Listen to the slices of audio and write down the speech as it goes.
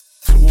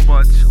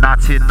much.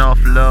 Not enough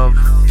love.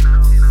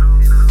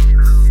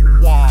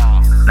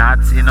 Wow.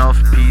 Not enough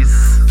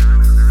peace.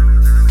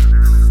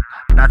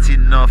 Not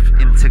enough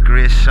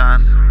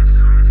integration.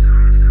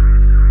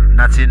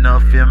 Not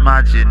enough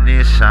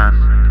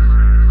imagination.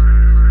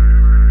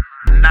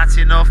 Not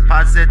enough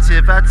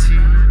positivity.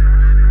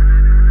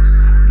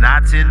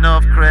 Not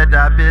enough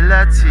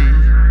credibility.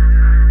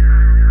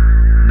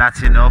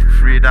 Not enough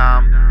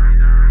freedom.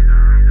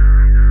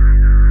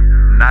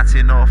 Not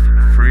enough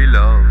free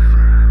love.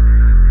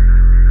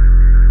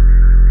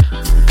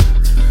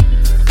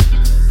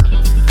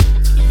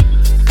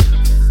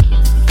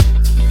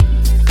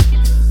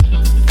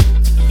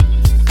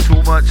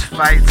 Too much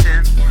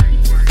fighting.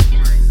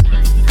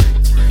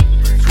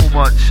 Too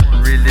much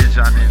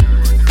religion.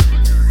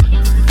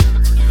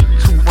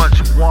 Too much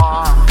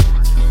war.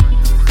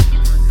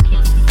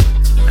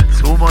 And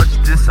too much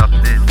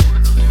discipline.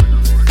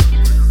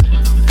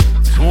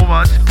 Too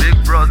much big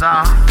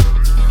brother.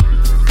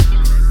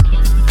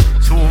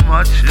 Too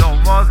much your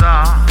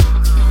mother.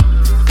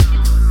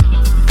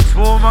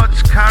 Too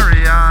much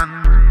carrion.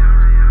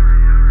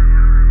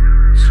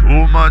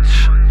 Too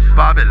much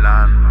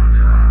Babylon.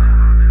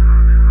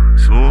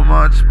 Too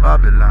much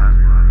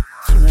Babylon.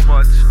 Too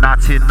much.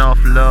 Not enough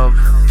love.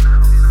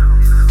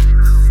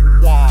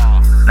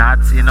 Wow.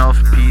 Not enough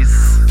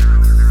peace.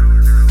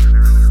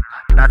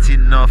 Not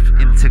enough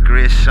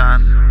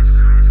integration.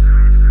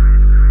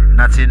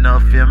 Not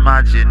enough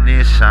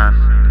imagination.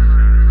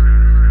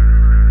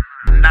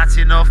 Not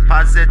enough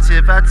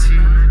positivity.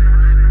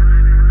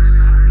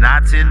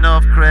 Not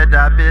enough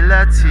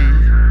credibility.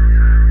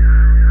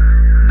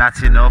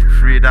 Not enough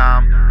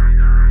freedom.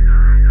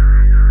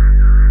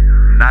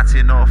 Not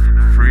enough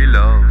free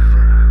love.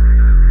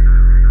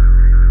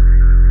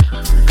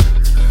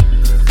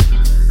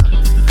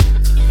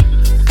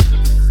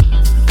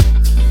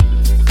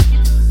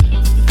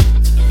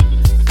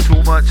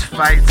 Too much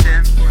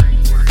fighting.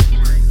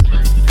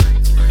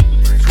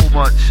 Too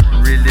much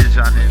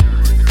religion.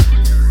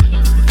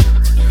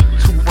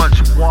 Too much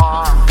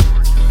war.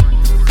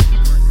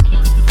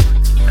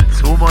 And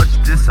too much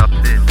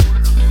discipline.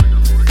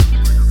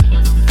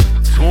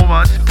 Too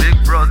much big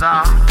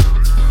brother.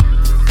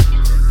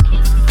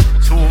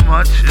 Too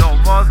much your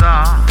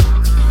mother.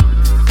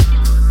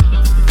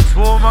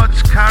 Too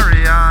much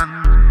carrion.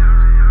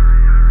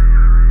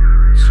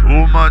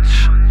 Too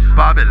much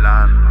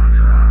Babylon.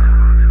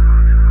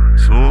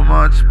 Too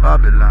much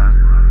Babylon.